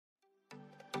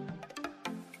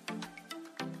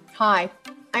Hi,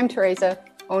 I'm Teresa,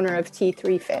 owner of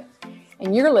T3 Fit,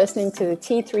 and you're listening to the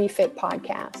T3 Fit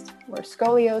podcast, where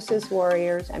scoliosis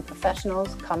warriors and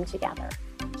professionals come together.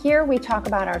 Here we talk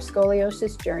about our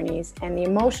scoliosis journeys and the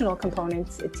emotional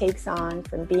components it takes on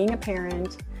from being a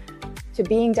parent to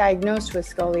being diagnosed with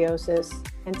scoliosis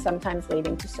and sometimes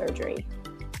leading to surgery.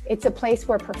 It's a place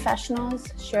where professionals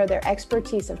share their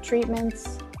expertise of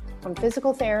treatments, from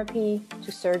physical therapy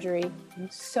to surgery,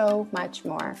 and so much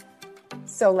more.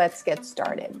 So let's get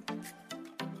started.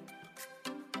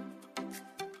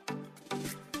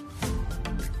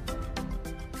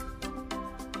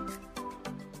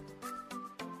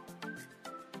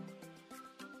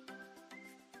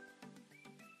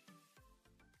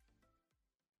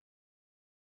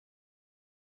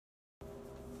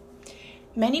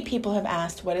 Many people have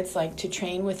asked what it's like to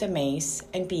train with a mace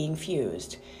and being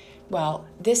fused. Well,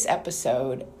 this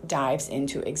episode dives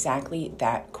into exactly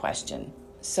that question.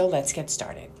 So let's get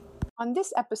started. On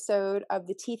this episode of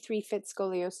the T3 Fit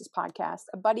Scoliosis podcast,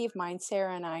 a buddy of mine,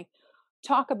 Sarah, and I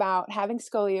talk about having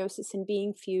scoliosis and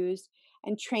being fused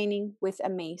and training with a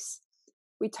mace.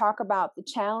 We talk about the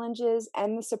challenges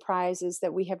and the surprises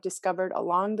that we have discovered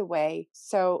along the way.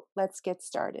 So let's get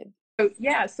started.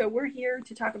 So we're here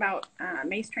to talk about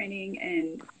mace training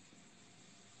and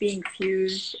being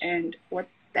fused and what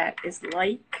that is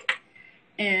like,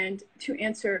 and to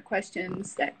answer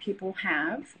questions that people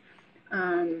have.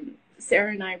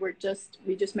 Sarah and I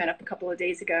we just met up a couple of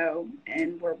days ago,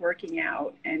 and we're working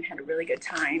out and had a really good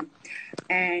time.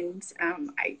 And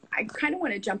I kind of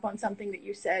want to jump on something that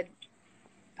you said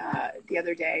the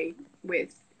other day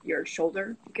with your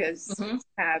shoulder, because you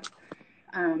have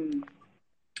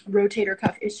rotator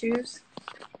cuff issues.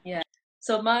 Yeah.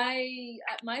 So my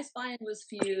spine was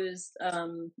fused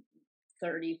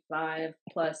 35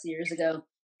 plus years ago,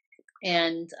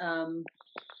 and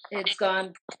it's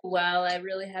gone well. I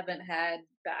really haven't had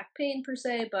back pain per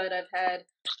se, but I've had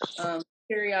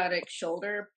periodic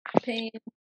shoulder pain,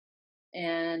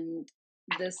 and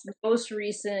this most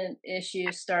recent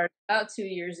issue started about 2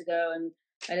 years ago, and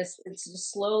it's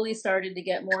just slowly started to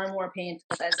get more and more painful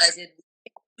as I did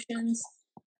motions.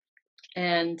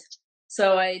 And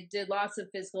so I did lots of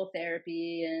physical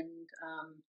therapy, and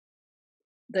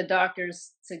the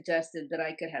doctors suggested that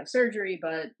I could have surgery,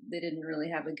 but they didn't really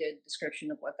have a good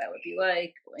description of what that would be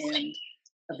like and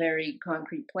a very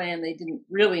concrete plan. They didn't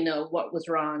really know what was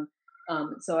wrong.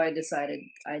 So I decided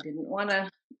I didn't want to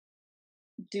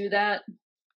do that.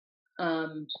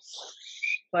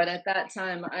 But at that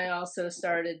time, I also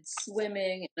started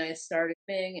swimming, and I started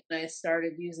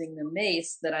using the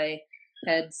mace that I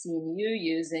had seen you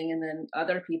using, and then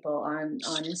other people on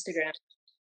Instagram.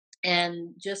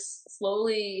 And just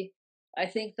slowly, I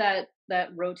think that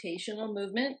rotational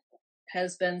movement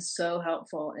has been so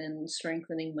helpful in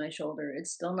strengthening my shoulder. It's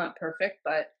still not perfect,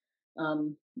 but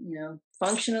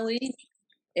functionally,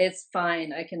 it's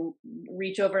fine. I can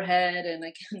reach overhead, and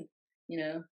I can,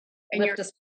 lift a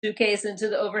suitcase into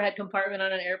the overhead compartment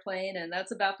on an airplane, and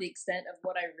that's about the extent of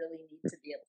what I really need to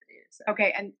be able to do. So.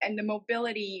 Okay, and the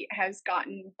mobility has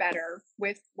gotten better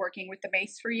with working with the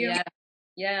mace for you?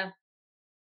 Yeah.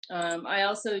 I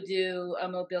also do a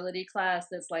mobility class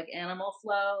that's like animal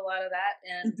flow, a lot of that.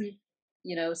 And,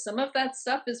 some of that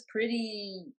stuff is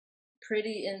pretty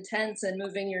intense, and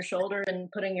moving your shoulder and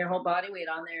putting your whole body weight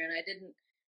on there. And I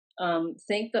didn't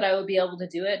think that I would be able to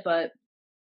do it, but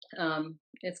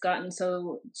it's gotten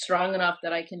so strong enough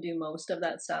that I can do most of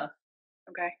that stuff.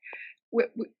 Okay.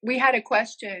 We had a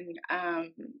question,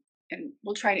 and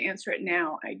we'll try to answer it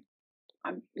now.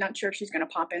 I'm not sure if she's going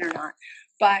to pop in or not,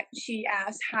 but she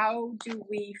asked, how do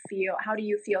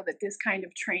you feel that this kind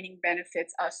of training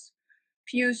benefits us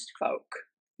fused folk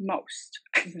most?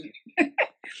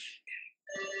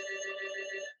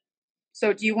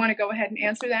 So do you want to go ahead and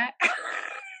answer that?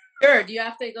 Sure. Do you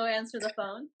have to go answer the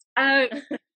phone?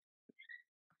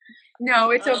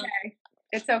 No, it's okay.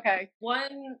 It's okay.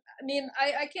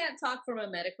 I can't talk from a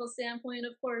medical standpoint,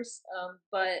 of course,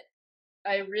 but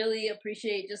I really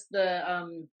appreciate just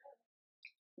the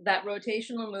that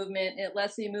rotational movement. It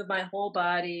lets me move my whole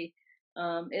body.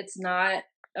 It's not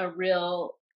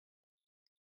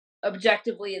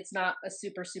objectively, it's not a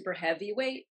super, super heavy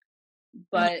weight,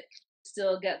 but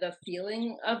still get the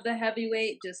feeling of the heavy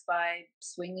weight just by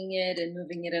swinging it and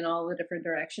moving it in all the different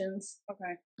directions.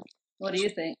 Okay. What do you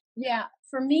think? Yeah,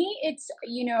 for me, it's,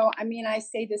 I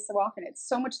say this so often, it's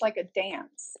so much like a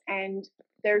dance, and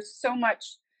there's so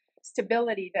much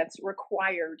stability that's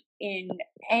required in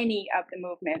any of the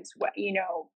movements,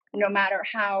 no matter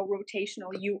how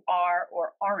rotational you are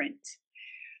or aren't.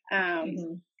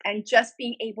 And just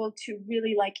being able to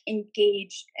really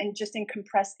engage and just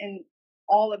compress in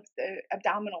all of the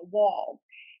abdominal wall,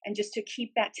 and just to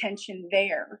keep that tension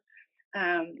there.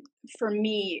 For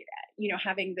me,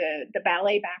 having the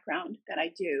ballet background that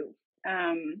I do,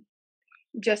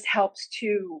 just helps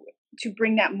to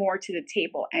bring that more to the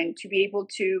table, and to be able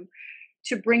to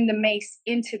bring the mace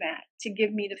into that, to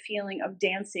give me the feeling of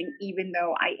dancing, even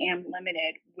though I am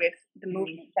limited with the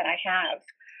movement that I have.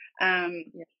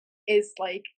 Is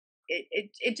like,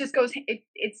 it just goes,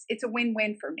 it's a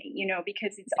win-win for me,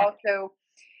 because it's also,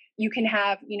 you can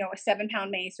have, a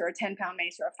 7-pound mace or a 10-pound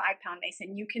mace or a 5-pound mace,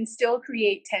 and you can still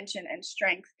create tension and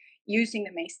strength using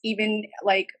the mace, even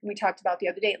like we talked about the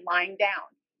other day, lying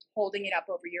down, holding it up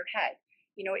over your head.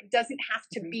 It doesn't have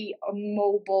to be a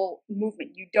mobile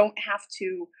movement. You don't have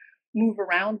to move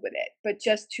around with it, but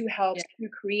just to help to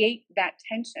create that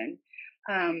tension.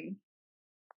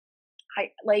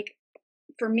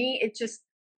 For me, it just,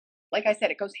 like I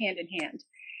said, it goes hand in hand.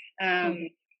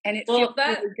 And it feels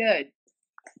really good.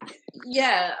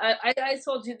 Yeah, I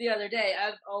told you the other day,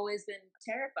 I've always been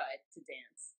terrified to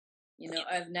dance.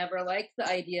 I've never liked the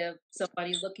idea of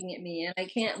somebody looking at me, and I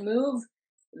can't move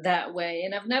that way.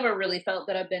 And I've never really felt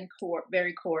that I've been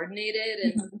very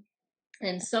coordinated,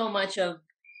 and so much of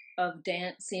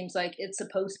dance seems like it's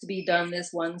supposed to be done this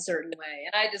one certain way,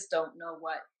 and I just don't know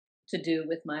what to do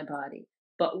with my body.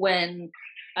 But when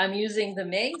I'm using the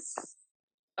mace,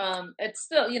 it's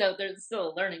still, there's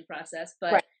still a learning process,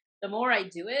 but the more I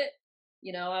do it,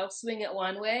 I'll swing it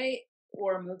one way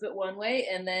or move it one way,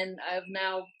 and then I've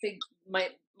now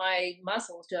my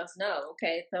muscles just know,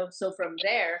 okay, so from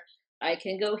there I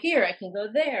can go here, I can go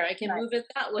there, I can move it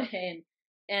that way,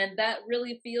 and that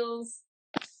really feels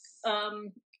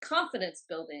confidence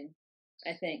building,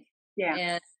 I think.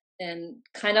 And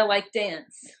kind of like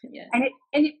dance. And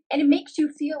it makes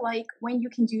you feel like when you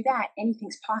can do that,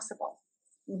 anything's possible.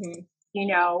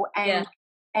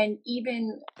 And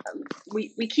even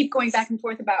we keep going back and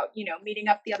forth about, meeting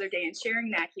up the other day and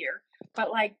sharing that here. But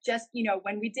like, just,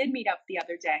 when we did meet up the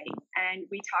other day and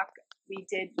we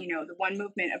did, the one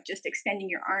movement of just extending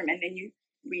your arm, and then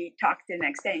we talked the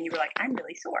next day and you were like, I'm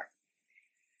really sore.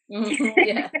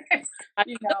 Yeah. I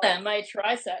feel that, my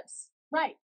triceps.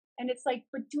 Right. And it's like,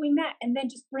 but doing that and then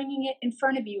just bringing it in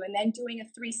front of you and then doing a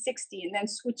 360 and then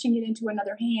switching it into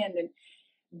another hand. And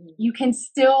you can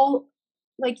still,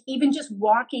 like, even just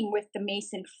walking with the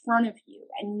mace in front of you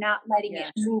and not letting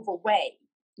it move away,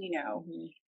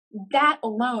 that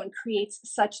alone creates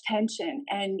such tension.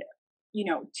 And,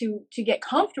 to get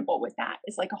comfortable with that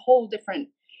is like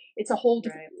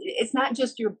it's not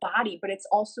just your body, but it's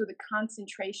also the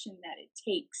concentration that it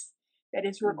takes that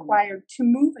is required to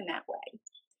move in that way.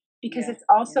 Because it's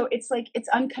also, it's like, it's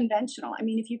unconventional. I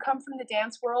mean, if you come from the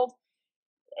dance world,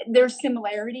 there's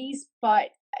similarities, but,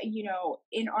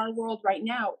 in our world right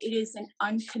now, it is an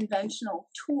unconventional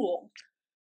tool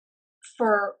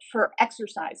for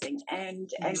exercising, and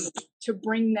to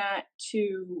bring that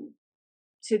to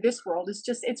this world is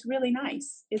just, it's really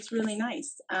nice. It's really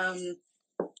nice.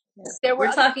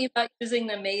 We're talking about using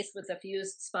the mace with a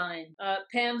fused spine.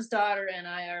 Pam's daughter and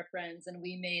I are friends, and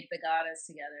we made the goddess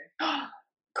together.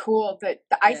 Cool. The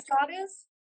ice goddess?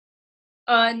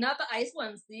 Not the ice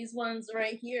ones. These ones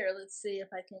right here. Let's see if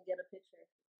I can get a picture.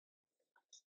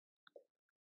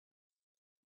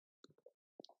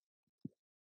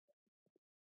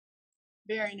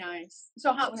 Very nice.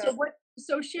 So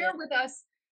share with us.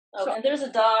 Oh, and there's a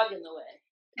dog in the way.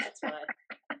 That's why.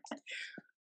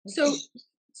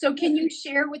 So can you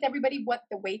share with everybody what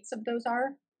the weights of those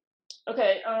are?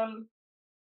 Okay.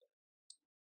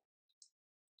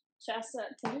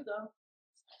 Shasta, can you go?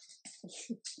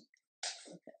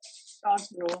 Okay. Dog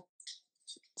rule.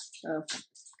 Oh.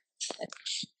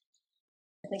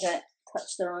 I think I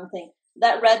touched the wrong thing.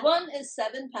 That red one is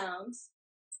 7 pounds.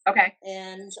 Okay.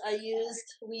 And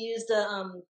we used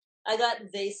I got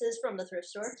vases from the thrift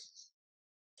store.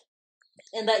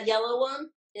 And that yellow one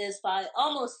is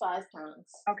almost 5 pounds.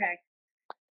 Okay.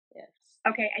 Yeah.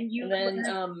 Okay, and then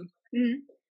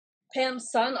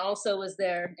Pam's son also was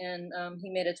there, and he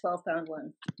made a 12-pound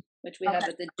one, which we have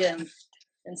at the gym.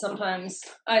 And sometimes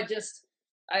I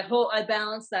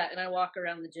balance that and I walk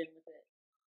around the gym with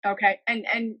it. Okay,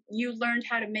 and you learned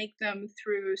how to make them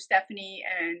through Stephanie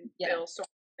and Bill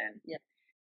Sorensen. Yeah.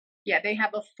 Yeah, they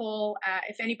have a full,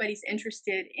 if anybody's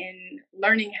interested in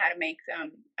learning how to make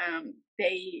them,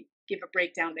 they give a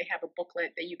breakdown. They have a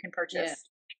booklet that you can purchase.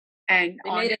 Yeah. And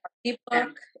they made an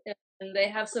ebook, and they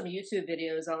have some YouTube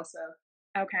videos also.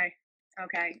 Okay.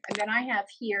 And then I have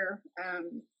here,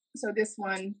 so this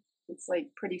one, it's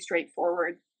like pretty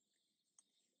straightforward.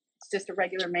 It's just a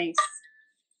regular mace.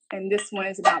 And this one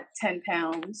is about 10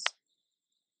 pounds.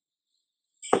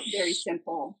 Very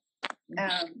simple.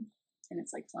 And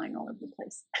it's like flying all over the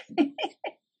place.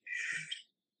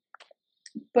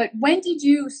 But when did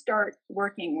you start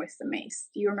working with the mace?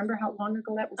 Do you remember how long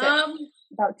ago that was?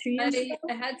 About 2 years ago?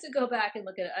 I had to go back and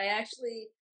look at it.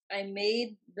 I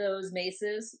made those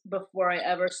maces before I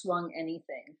ever swung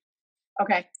anything.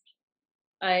 Okay.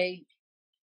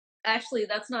 Actually,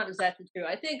 that's not exactly true.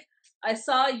 I think I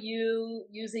saw you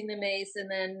using the mace and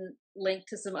then linked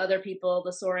to some other people,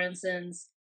 the Sorensens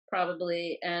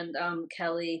probably, and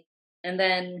Kelly, and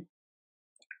then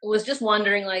was just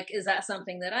wondering, like, is that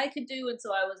something that I could do? And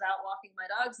so I was out walking my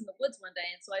dogs in the woods one day,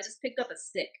 and so I just picked up a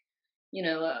stick,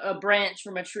 a branch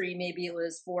from a tree. Maybe it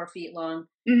was 4 feet long,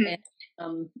 Mm-hmm.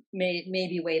 and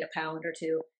maybe weighed a pound or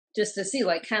two, just to see,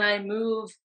 like, can I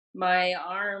move my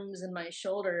arms and my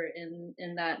shoulder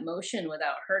in that motion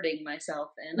without hurting myself?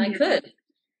 And Mm-hmm. I could.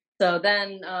 So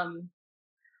then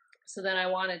I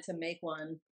wanted to make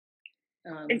one.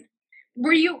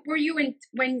 Were you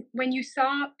when you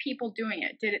saw people doing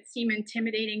it, did it seem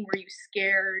intimidating? Were you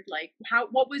scared? Like,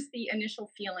 what was the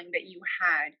initial feeling that you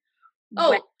had?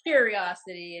 Oh,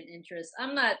 curiosity and interest.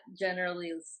 I'm not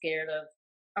generally scared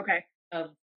of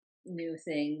new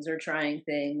things or trying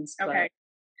things. Okay.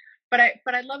 But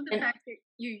I love the fact that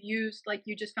you used, like,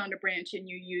 you just found a branch and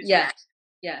you used that.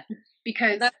 Yeah.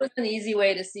 Because that was an easy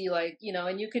way to see, like,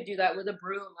 and you could do that with a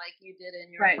broom like you did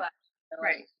in your class.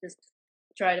 Right. Just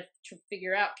try to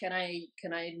figure out, can I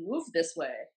move this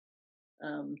way?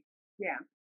 Yeah.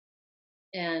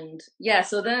 And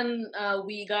so then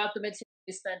we got the material.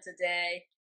 We spent a day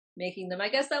making them. I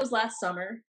guess that was last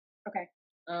summer. Okay.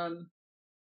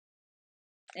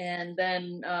 And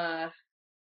then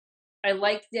I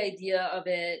liked the idea of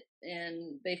it,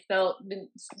 and they felt,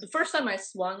 the first time I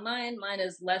swung mine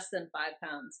is less than 5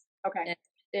 pounds. Okay. And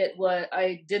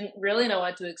I didn't really know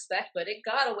what to expect, but it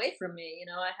got away from me.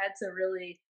 I had to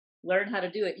really learn how to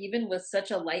do it, even with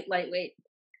such a light weight.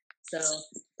 So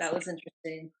that was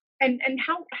interesting. And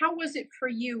how was it for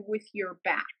you with your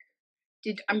back?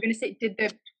 Did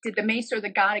the mace or the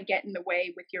gata get in the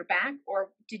way with your back, or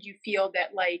did you feel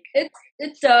that, like,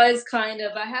 it does kind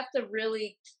of? I have to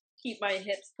really keep my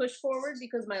hips pushed forward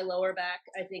because my lower back,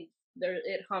 I think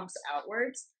it humps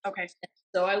outwards. Okay.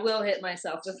 So I will hit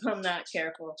myself if I'm not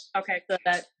careful. Okay. So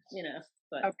that,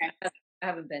 but okay. I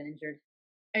haven't been injured.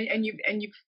 And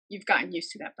you've gotten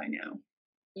used to that by now.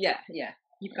 Yeah.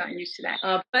 You've gotten used to that.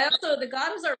 But also the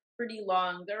gatas are pretty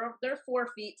long. They're 4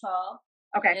 feet tall.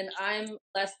 Okay. And I'm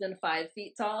less than 5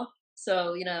 feet tall.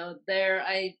 So,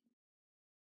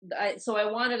 so I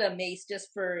wanted a mace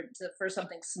just for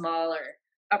something smaller.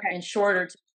 Okay. And shorter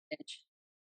to manage.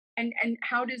 And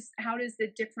how does the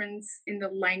difference in the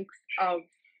length of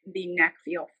the neck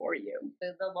feel for you?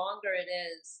 The longer it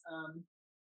is,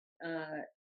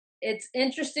 it's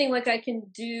interesting. Like, I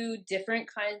can do different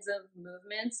kinds of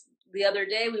movements. The other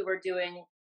day we were doing,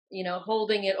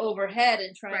 holding it overhead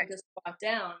and trying to squat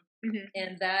down. Mm-hmm.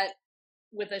 And that,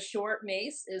 with a short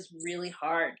mace, is really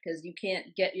hard because you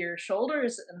can't get your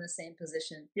shoulders in the same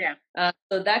position. Yeah.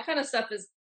 So that kind of stuff is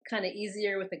kind of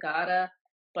easier with the gata,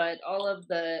 but all of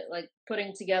the, like,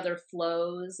 putting together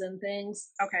flows and things,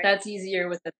 that's easier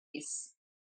with the mace.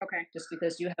 Okay. Just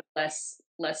because you have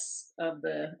less of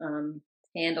the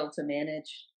handle to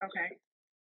manage.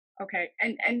 Okay.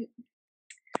 And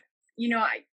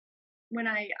when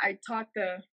I taught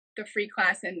the free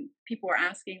class, and people were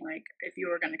asking, like, if you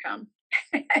were going to come.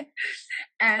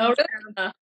 And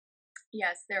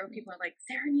yes, there were people like,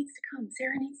 Sarah needs to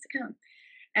come.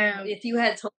 If you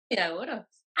had told me, I would have.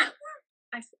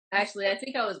 Actually, I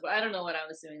think I don't know what I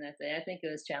was doing that day. I think it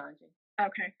was challenging.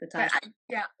 Okay. The time.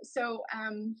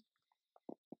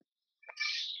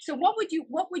 So what would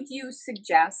you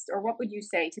suggest, or what would you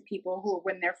say to people who,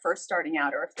 when they're first starting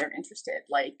out, or if they're interested?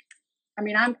 Like, I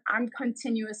mean, I'm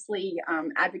continuously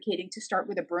advocating to start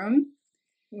with a broom.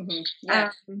 Mm-hmm.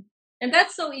 Yeah. And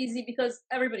that's so easy because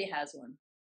everybody has one.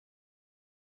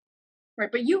 Right.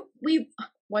 But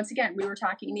once again, we were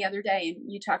talking the other day,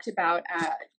 and you talked about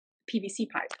PVC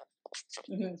pipe.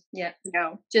 Mm-hmm. Yeah.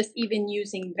 Just even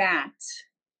using that,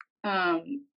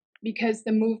 because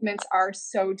the movements are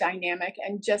so dynamic,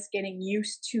 and just getting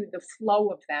used to the flow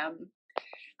of them.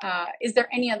 Is there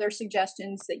any other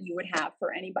suggestions that you would have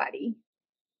for anybody?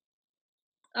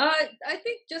 I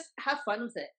think just have fun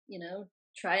with it.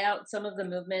 Try out some of the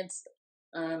movements.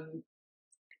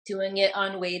 Doing it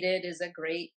unweighted is a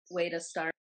great way to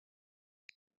start.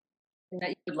 That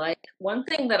you would like. One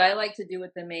thing that I like to do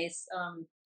with the mace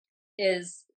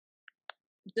is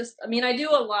just, I do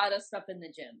a lot of stuff in the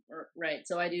gym, right?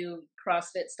 So I do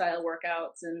CrossFit style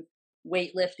workouts and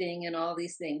weightlifting and all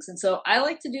these things. And so I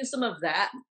like to do some of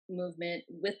that movement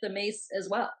with the mace as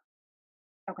well.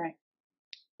 Okay.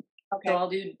 So Okay. I'll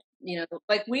do,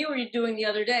 like we were doing the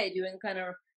other day, doing kind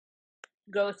of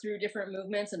go through different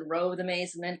movements and row the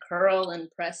mace and then curl and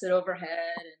press it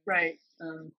overhead Right.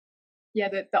 and Yeah,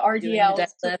 the doing the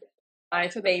RDLs deadlift. My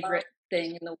to the favorite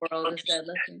thing in the world is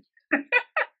deadlifting.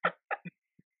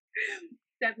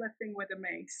 deadlifting with a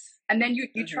mace. And then you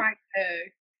tried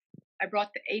I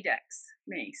brought the ADEX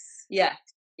mace. Yeah.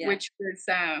 Which was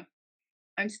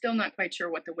I'm still not quite sure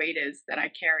what the weight is that I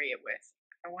carry it with.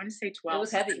 I want to say 12. It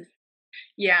was heavy.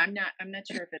 Yeah, I'm not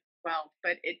sure if it's 12,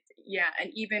 but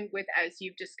and even with, as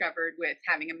you've discovered, with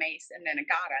having a mace and then a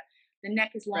gata, the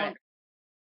neck is longer. Right.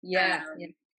 Yeah.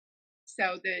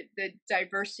 So the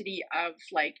diversity of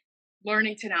like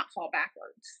learning to not fall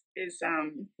backwards is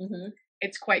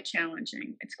it's quite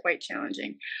challenging. It's quite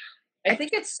challenging. I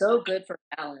think it's so good for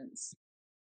balance.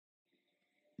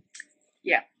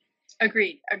 Yeah,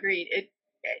 agreed.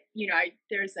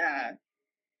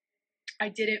 I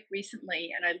did it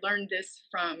recently, and I learned this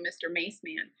from Mr. Mace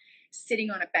Man, sitting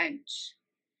on a bench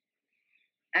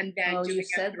and then doing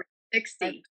a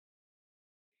 360.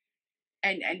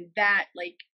 And that,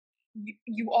 like,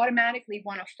 you automatically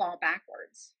want to fall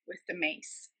backwards with the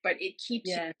mace, but it keeps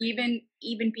you,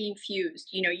 even being fused,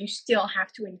 you still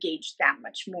have to engage that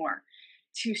much more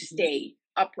to stay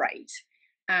upright.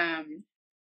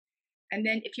 And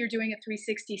then if you're doing a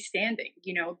 360 standing,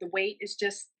 the weight is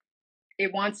just,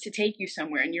 it wants to take you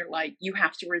somewhere, and you're like, you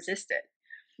have to resist it,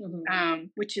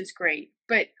 which is great.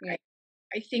 But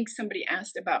I think somebody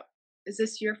asked about, is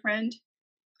this your friend?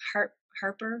 Harp?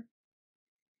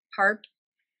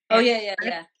 Oh yeah.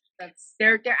 That's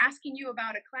they're asking you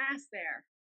about a class there.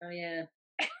 Oh yeah.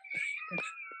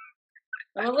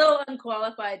 I'm a little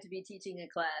unqualified to be teaching a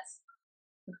class.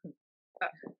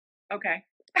 Okay.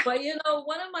 But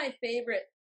one of my favorite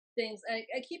things,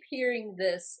 I keep hearing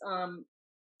this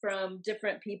from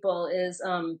different people, is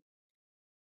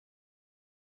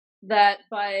that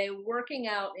by working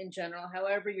out in general,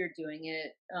 however you're doing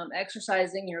it,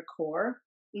 exercising your core,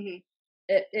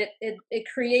 it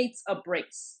creates a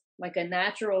brace, like a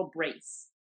natural brace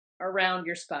around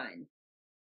your spine.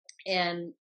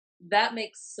 And that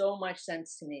makes so much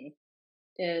sense to me.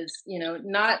 Is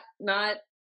not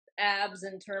abs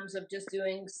in terms of just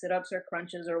doing sit-ups or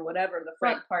crunches or whatever the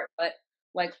front part, but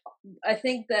like I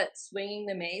think that swinging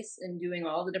the mace and doing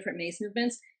all the different mace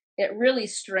movements, it really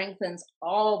strengthens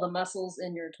all the muscles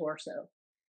in your torso.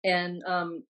 And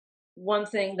one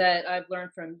thing that I've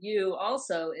learned from you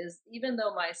also is, even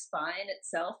though my spine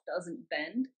itself doesn't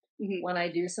bend when I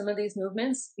do some of these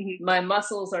movements, my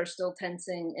muscles are still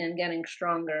tensing and getting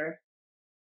stronger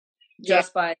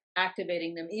just by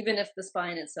activating them, even if the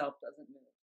spine itself doesn't move.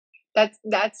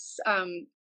 That's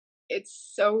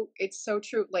it's so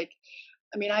true. Like,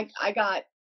 I mean, I got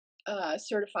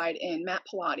certified in mat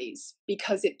Pilates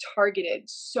because it targeted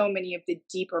so many of the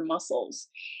deeper muscles,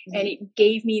 and it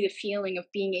gave me the feeling of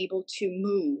being able to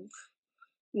move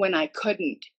when I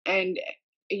couldn't. And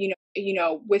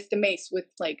with the mace, with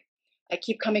like, I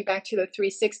keep coming back to the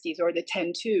 360s or the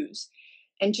 10-2s,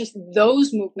 and just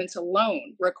those movements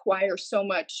alone require so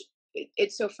much.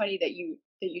 It's so funny that you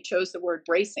chose the word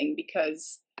bracing,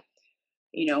 because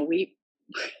we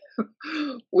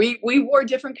we wore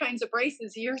different kinds of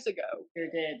braces years ago. Sure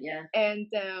did, yeah. And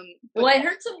well, I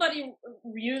heard somebody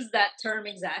use that term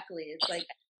exactly. It's like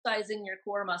exercising your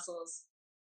core muscles,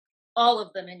 all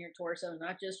of them in your torso,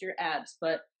 not just your abs,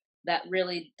 but that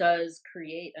really does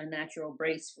create a natural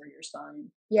brace for your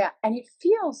spine. Yeah, and it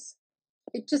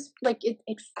just like it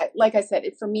like I said,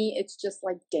 for me, it's just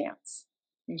like dance.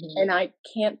 And I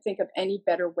can't think of any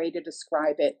better way to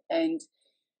describe it. And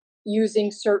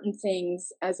using certain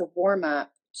things as a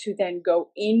warm-up to then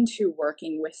go into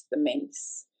working with the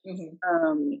mace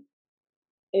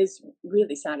is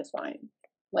really satisfying.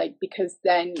 Like, because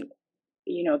then,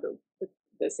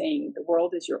 the saying, the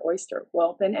world is your oyster.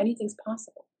 Well, then anything's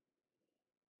possible.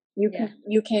 You can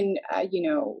you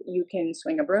can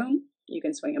swing a broom, you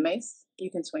can swing a mace, you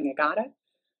can swing a gata,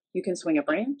 you can swing a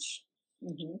branch,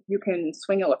 you can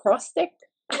swing a lacrosse stick.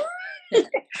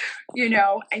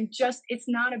 And just, it's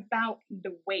not about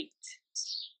the weight.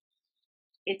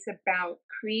 It's about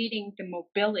creating the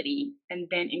mobility and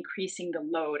then increasing the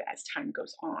load as time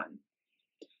goes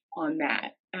on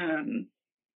that. And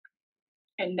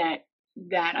that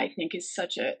I think is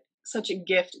such a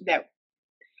gift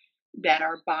that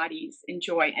our bodies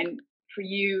enjoy. And for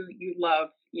you love,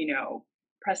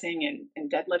 pressing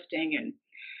and deadlifting. And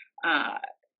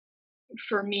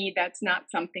for me, that's not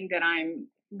something that I'm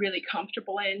really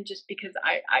comfortable in, just because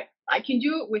I can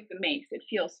do it with the mace. It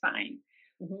feels fine.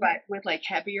 But with like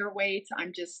heavier weights,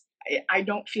 I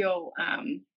don't feel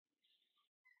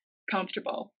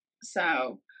comfortable.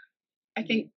 So I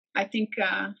think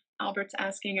Albert's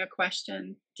asking a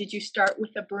question. Did you start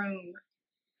with a broom?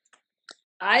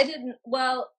 I didn't.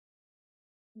 Well,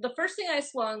 the first thing I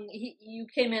swung, you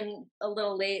came in a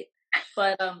little late,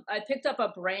 but I picked up a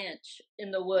branch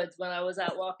in the woods when I was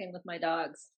out walking with my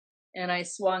dogs, and I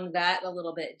swung that a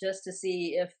little bit just to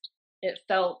see if it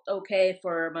felt okay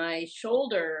for my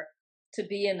shoulder to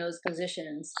be in those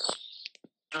positions.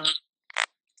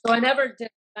 So I never did.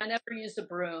 I never used a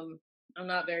broom. I'm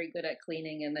not very good at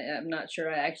cleaning, and I'm not sure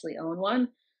I actually own one.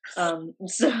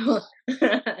 So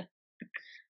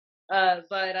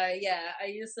but I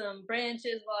used some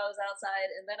branches while I was outside,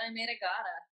 and then I made a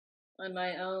gata on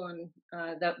my own.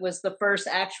 That was the first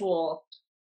actual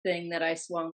thing that I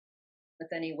swung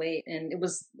with any weight, and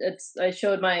I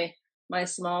showed my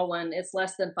small one. It's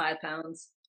less than 5 pounds,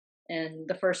 and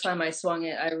the first time I swung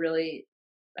it,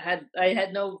 I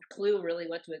had no clue really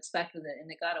what to expect with it, and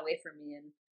it got away from me,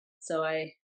 and so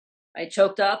I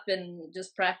choked up and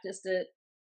just practiced it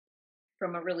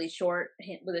from a really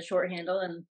with a short handle,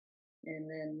 and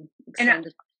then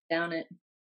extended down it.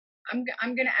 I'm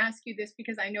going to ask you this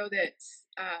because I know that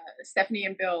Stephanie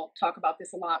and Bill talk about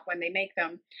this a lot when they make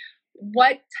them.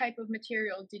 What type of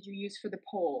material did you use for the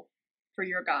pole for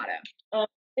your gata?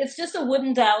 It's just a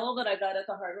wooden dowel that I got at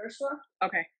the hardware store.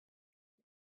 Okay.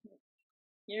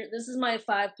 This is my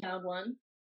 5-pound one.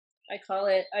 I call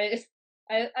it. I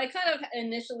kind of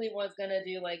initially was gonna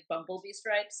do like bumblebee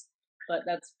stripes, but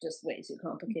that's just way too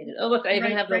complicated. Oh look, I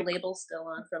even have the label still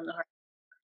on from the hardware.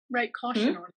 Write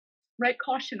caution on it. Write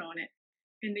caution on it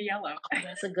in the yellow.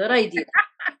 That's a good idea.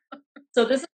 So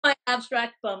this is my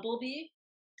abstract bumblebee.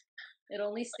 It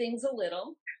only stings a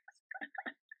little.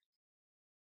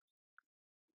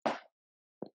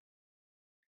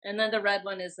 And then the red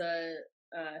one is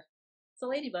it's a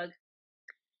ladybug.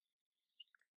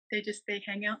 They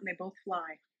hang out and they both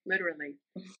fly, literally.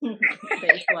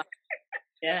 They fly.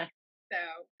 Yeah. So,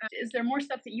 is there more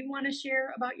stuff that you want to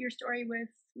share about your story with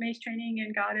mace training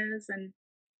and gatas and?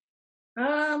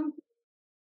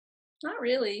 Not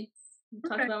really.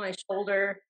 Talk about my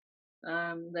shoulder,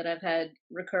 that I've had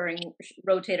recurring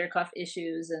rotator cuff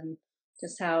issues, and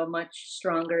just how much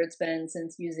stronger it's been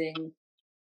since using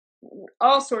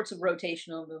all sorts of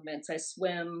rotational movements. I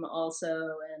swim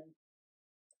also, and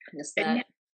just that.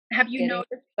 Have you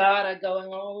noticed gata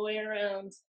going all the way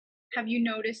around? Have you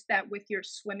noticed that with your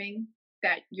swimming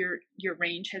that your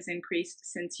range has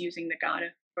increased since using the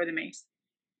gata or the mace?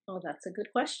 Oh, that's a good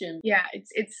question. Yeah,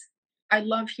 it's I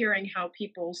love hearing how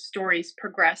people's stories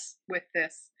progress with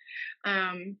this.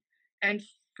 And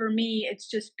for me, it's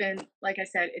just been, like I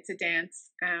said, it's a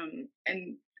dance.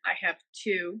 And I have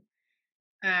two.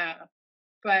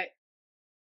 But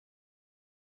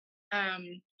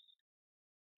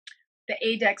the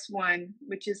ADEX one,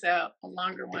 which is a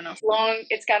longer one,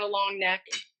 it's got a long neck,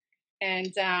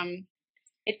 and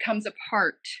it comes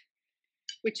apart,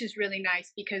 which is really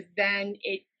nice because then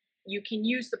you can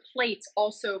use the plates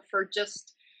also for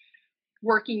just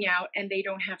working out, and they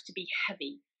don't have to be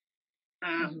heavy.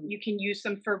 You can use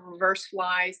them for reverse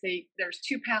flies. There's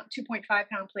 2.5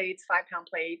 pound plates, 5-pound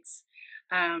plates.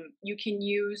 You can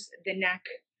use the neck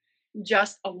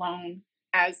just alone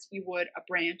as you would a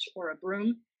branch or a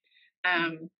broom.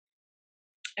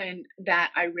 And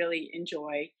that I really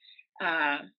enjoy.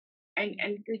 And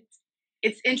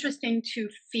it's interesting to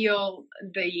feel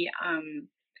the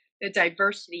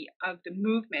diversity of the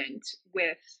movement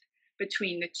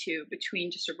between the two,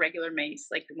 between just a regular mace,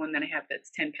 like the one that I have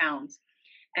that's 10 pounds,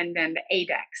 and then the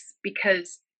ADEX,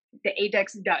 because the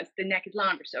ADEX the neck is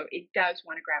longer, so it does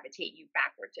want to gravitate you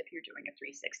backwards if you're doing a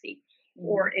 360,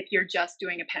 or if you're just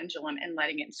doing a pendulum and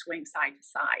letting it swing side to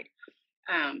side.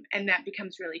 And that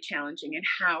becomes really challenging, and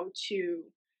how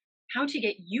to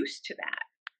get used to that.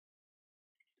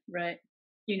 Right.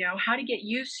 How to get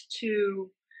used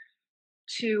to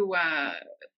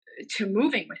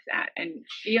moving with that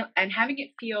and having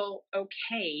it feel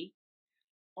okay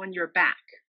on your back.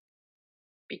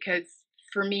 Because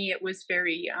for me, it was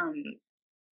very,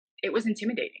 it was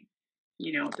intimidating.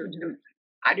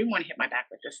 I didn't want to hit my back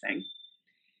with this thing.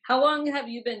 How long have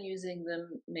you been using the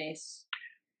mace?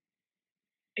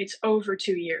 It's over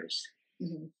 2 years.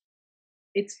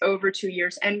 It's over 2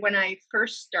 years. And when I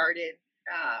first started,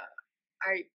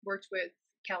 I worked with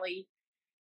Kelly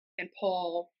and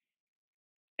Paul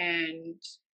and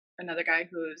another guy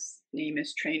whose name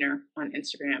is Trainer on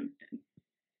Instagram.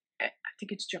 I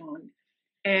think it's John.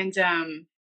 And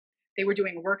they were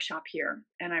doing a workshop here,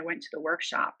 and I went to the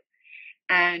workshop.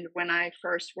 And when I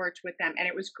first worked with them, and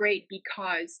it was great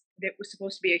because it was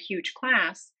supposed to be a huge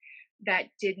class that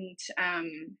didn't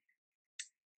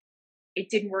it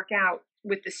didn't work out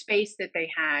with the space that they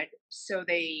had. So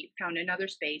they found another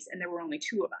space, and there were only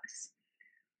 2 of us.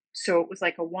 So it was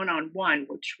like a one-on-one,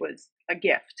 which was a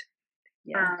gift.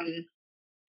 Yeah.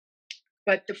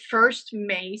 But the first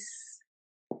mace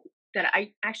that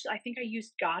I think I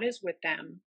used Gatas with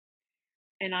them,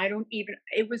 and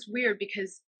it was weird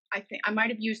because I think I might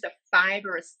have used a 5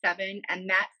 or a 7, and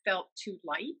that felt too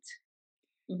light.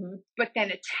 But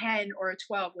then a 10 or a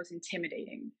 12 was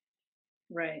intimidating.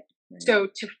 Right. So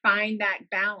to find that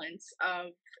balance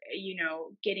of,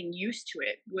 getting used to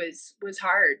it was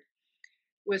hard.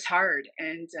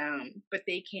 And but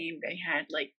they had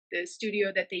like the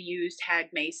studio that they used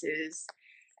had maces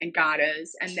and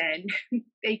gatas, and then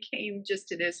they came just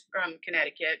to this from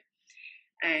Connecticut,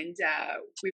 and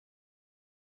we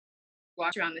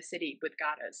walked around the city with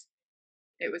gatas.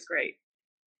 It was great.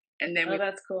 And then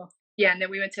that's cool. Yeah, and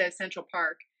then we went to Central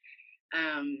Park,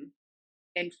 and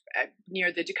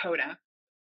near the Dakota,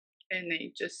 and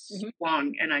they just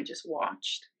swung, and I just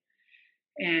watched.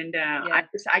 And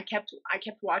I kept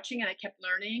watching, and I kept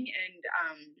learning, and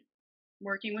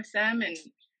working with them, and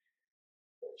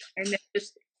then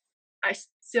just I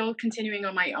still continuing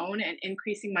on my own and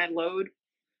increasing my load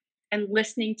and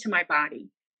listening to my body.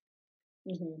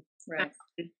 Right.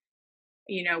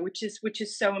 Which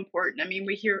is so important. I mean,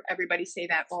 we hear everybody say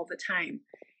that all the time.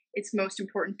 It's most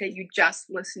important that you just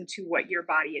listen to what your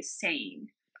body is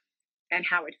saying and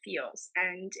how it feels.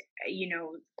 And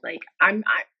like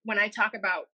when I talk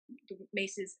about the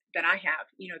maces that I have,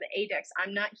 the ADEX,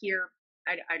 I'm not here.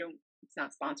 I don't. It's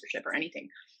not sponsorship or anything.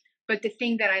 But the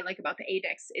thing that I like about the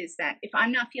ADEX is that if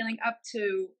I'm not feeling up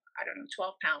to,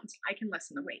 12 pounds, I can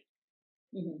lessen the weight.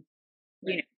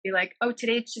 Right. Be like, oh,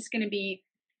 today it's just going to be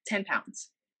 10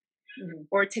 pounds,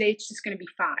 or today it's just going to be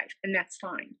 5, and that's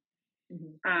fine.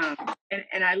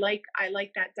 And I like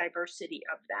that diversity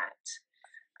of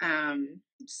that.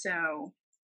 So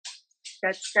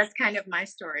that's kind of my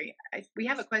story. We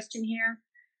have a question here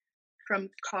from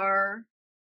Car.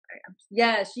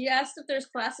 Yeah, she asked if there's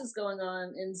classes going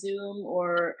on in Zoom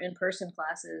or in-person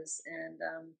classes, and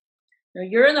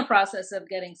you're in the process of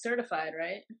getting certified,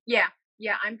 right? Yeah,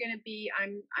 I'm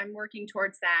working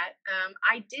towards that.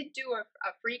 I did do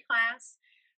a free class.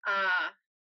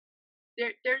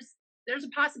 There's a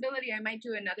possibility I might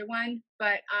do another one,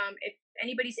 but if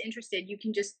anybody's interested, you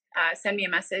can just send me a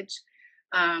message,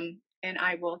 and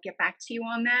I will get back to you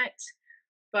on that.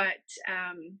 But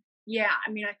yeah, I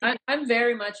mean, I think I'm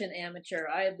very much an amateur.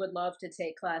 I would love to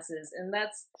take classes, and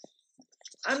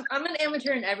I'm an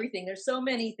amateur in everything. There's so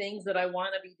many things that I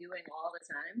want to be doing all the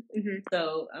time.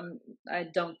 So I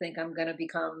don't think I'm going to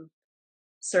become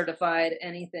certified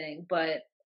anything, but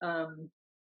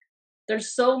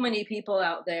there's so many people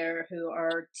out there who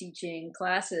are teaching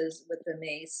classes with the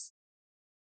mace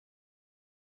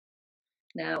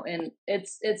now, and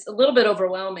it's a little bit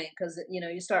overwhelming because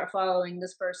you start following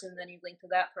this person, then you link to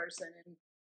that person, and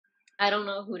I don't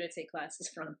know who to take classes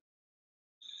from.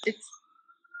 It's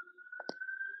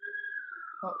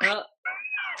well,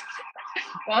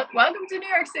 welcome to New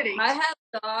York City. I have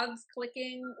dogs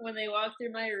clicking when they walk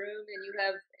through my room, and you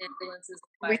have ambulances.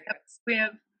 We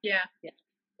have yeah.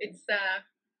 It's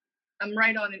I'm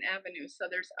right on an avenue, so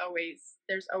there's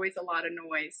always a lot of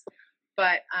noise.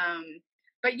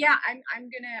 But yeah, I'm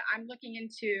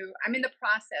in the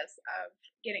process of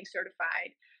getting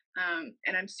certified,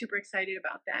 and I'm super excited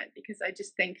about that because I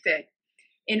just think that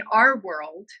in our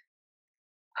world,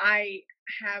 I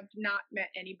have not met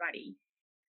anybody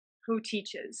who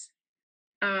teaches,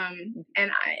 and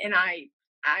I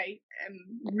am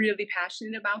really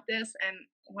passionate about this. And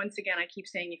once again, I keep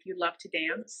saying, if you love to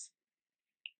dance,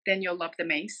 then you'll love the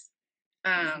mace.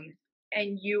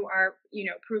 And you are,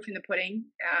 proof in the pudding.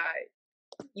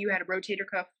 You had a rotator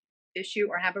cuff issue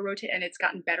or have a rotator, and it's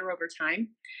gotten better over time.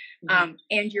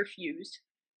 And you're fused.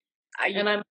 And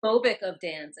I'm phobic of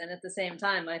dance, and at the same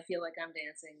time, I feel like I'm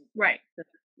dancing. Right.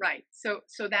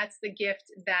 So that's the gift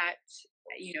that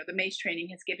the mace training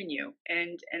has given you,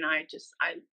 and I just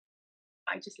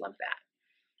love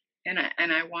that,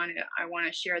 and I want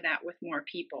to share that with more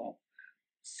people.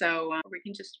 So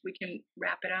we can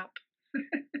wrap it up.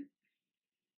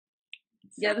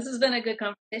 Yeah, this has been a good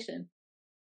conversation.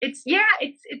 It's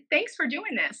thanks for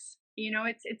doing this.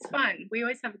 It's fun. We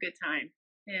always have a good time,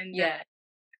 and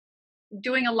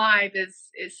doing a live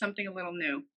is something a little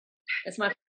new. It's my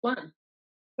first one.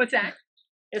 What's that?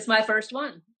 It's my first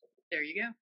one. There you go.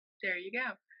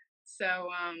 So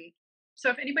so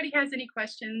if anybody has any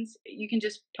questions, you can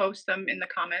just post them in the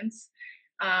comments.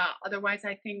 Otherwise,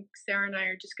 I think Sarah and I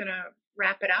are just gonna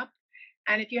wrap it up.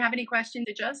 And if you have any questions,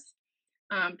 just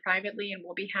privately, and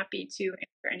we'll be happy to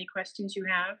answer any questions you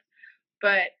have.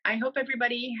 But I hope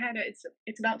everybody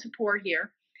it's about to pour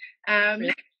here.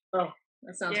 Really? Oh,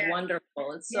 that sounds Yeah.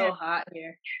 wonderful. It's so hot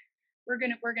here. We're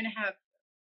gonna have,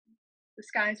 the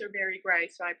skies are very gray,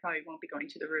 so I probably won't be going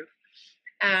to the roof.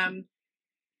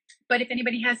 But if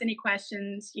anybody has any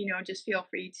questions, just feel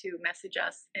free to message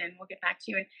us and we'll get back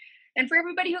to you. And for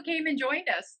everybody who came and joined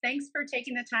us, thanks for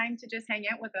taking the time to just hang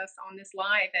out with us on this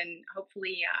live, and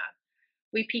hopefully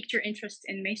we piqued your interest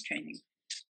in mace training.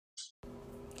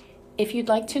 If you'd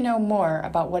like to know more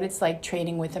about what it's like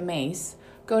training with a mace,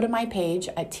 go to my page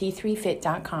at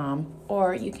t3fit.com,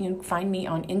 or you can find me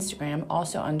on Instagram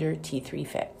also under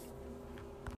t3fit.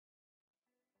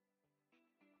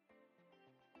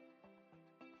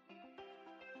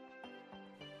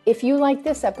 If you like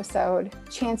this episode,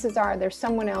 chances are there's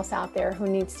someone else out there who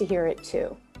needs to hear it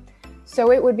too.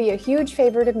 So it would be a huge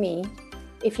favor to me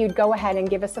if you'd go ahead and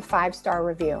give us a 5-star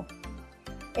review.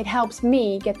 It helps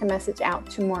me get the message out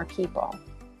to more people.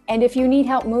 And if you need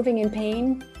help moving in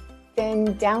pain,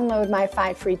 then download my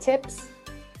 5 free tips,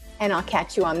 and I'll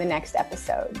catch you on the next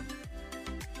episode.